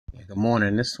Good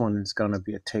morning. This one is going to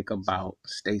be a take about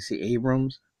Stacey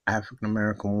Abrams, African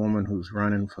American woman who's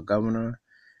running for governor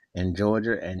in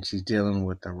Georgia, and she's dealing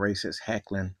with the racist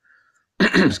heckling,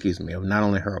 excuse me, of not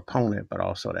only her opponent but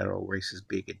also that old racist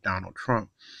bigot Donald Trump.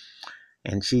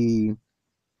 And he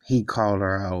called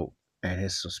her out at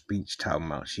his speech talking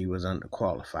about she was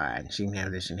underqualified and she didn't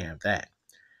have this and have that.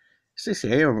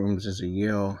 Stacey Abrams is a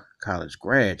Yale College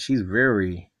grad. She's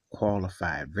very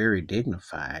qualified, very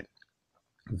dignified,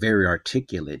 very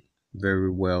articulate, very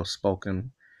well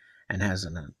spoken, and has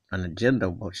an agenda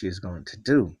of what she's going to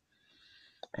do.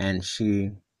 And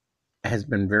she has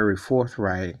been very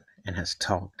forthright and has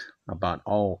talked about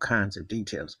all kinds of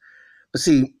details. But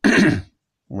see,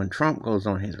 when Trump goes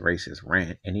on his racist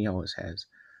rant, and he always has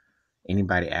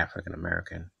anybody African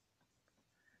American,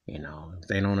 if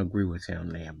they don't agree with him,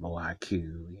 they have low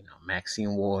IQ,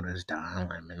 Maxine Waters, Don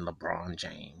Lemon, LeBron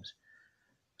James,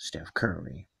 Steph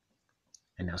Curry,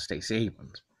 and now Stacey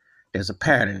Abrams. There's a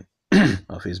pattern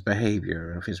of his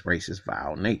behavior, of his racist,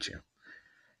 vile nature,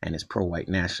 and his pro-white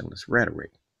nationalist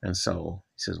rhetoric. And so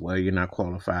he says, well, you're not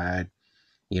qualified.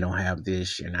 You don't have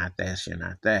this. You're not this. You're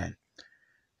not that.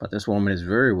 But this woman is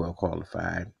very well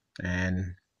qualified,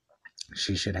 and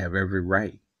she should have every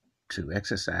right to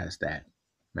exercise that.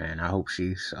 Man, I hope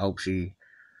she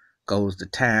goes to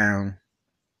town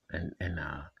and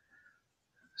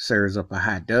serves up a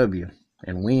high W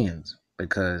and wins,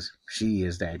 because she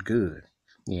is that good.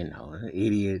 The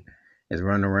idiot is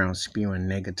running around spewing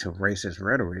negative racist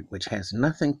rhetoric, which has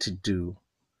nothing to do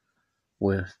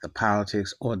with the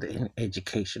politics or the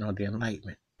education or the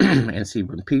enlightenment. And see,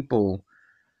 when people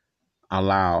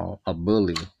allow a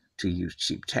bully to use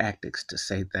cheap tactics to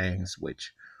say things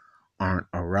which aren't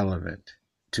irrelevant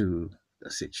to the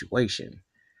situation,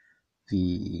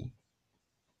 the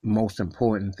most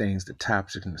important things, the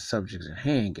topics and the subjects at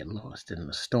hand, get lost in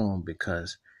the storm,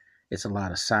 because it's a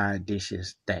lot of side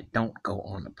dishes that don't go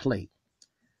on the plate.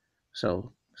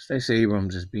 So Stacey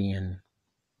Abrams is being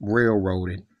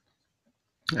railroaded,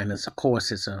 and of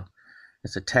course it's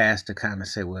a task to kind of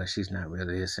say, well, she's not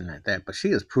really this and that. But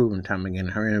she has proven time again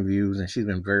in her interviews, and she's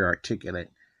been very articulate,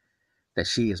 that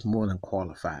she is more than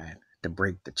qualified to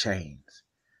break the chains.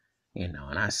 And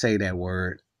I say that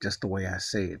word just the way I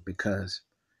say it, because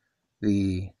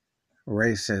the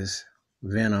racist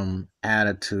venom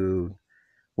attitude,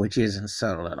 which isn't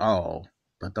subtle at all,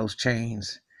 but those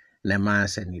chains and that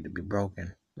mindset need to be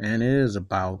broken. And it is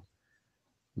about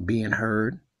being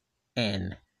heard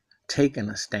and taking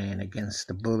a stand against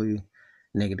the bully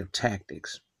negative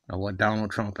tactics of what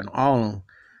Donald Trump and all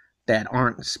that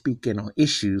aren't speaking on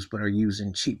issues but are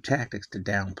using cheap tactics to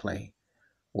downplay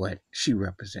what she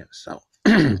represents. So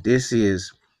this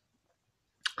is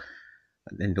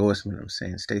an endorsement. I'm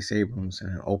saying Stacey Abrams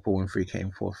and Oprah Winfrey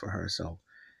came forth for her, so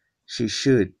she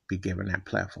should be given that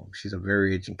platform. She's a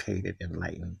very educated,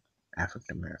 enlightened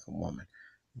African American woman.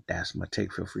 That's my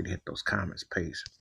take. Feel free to hit those comments. Peace.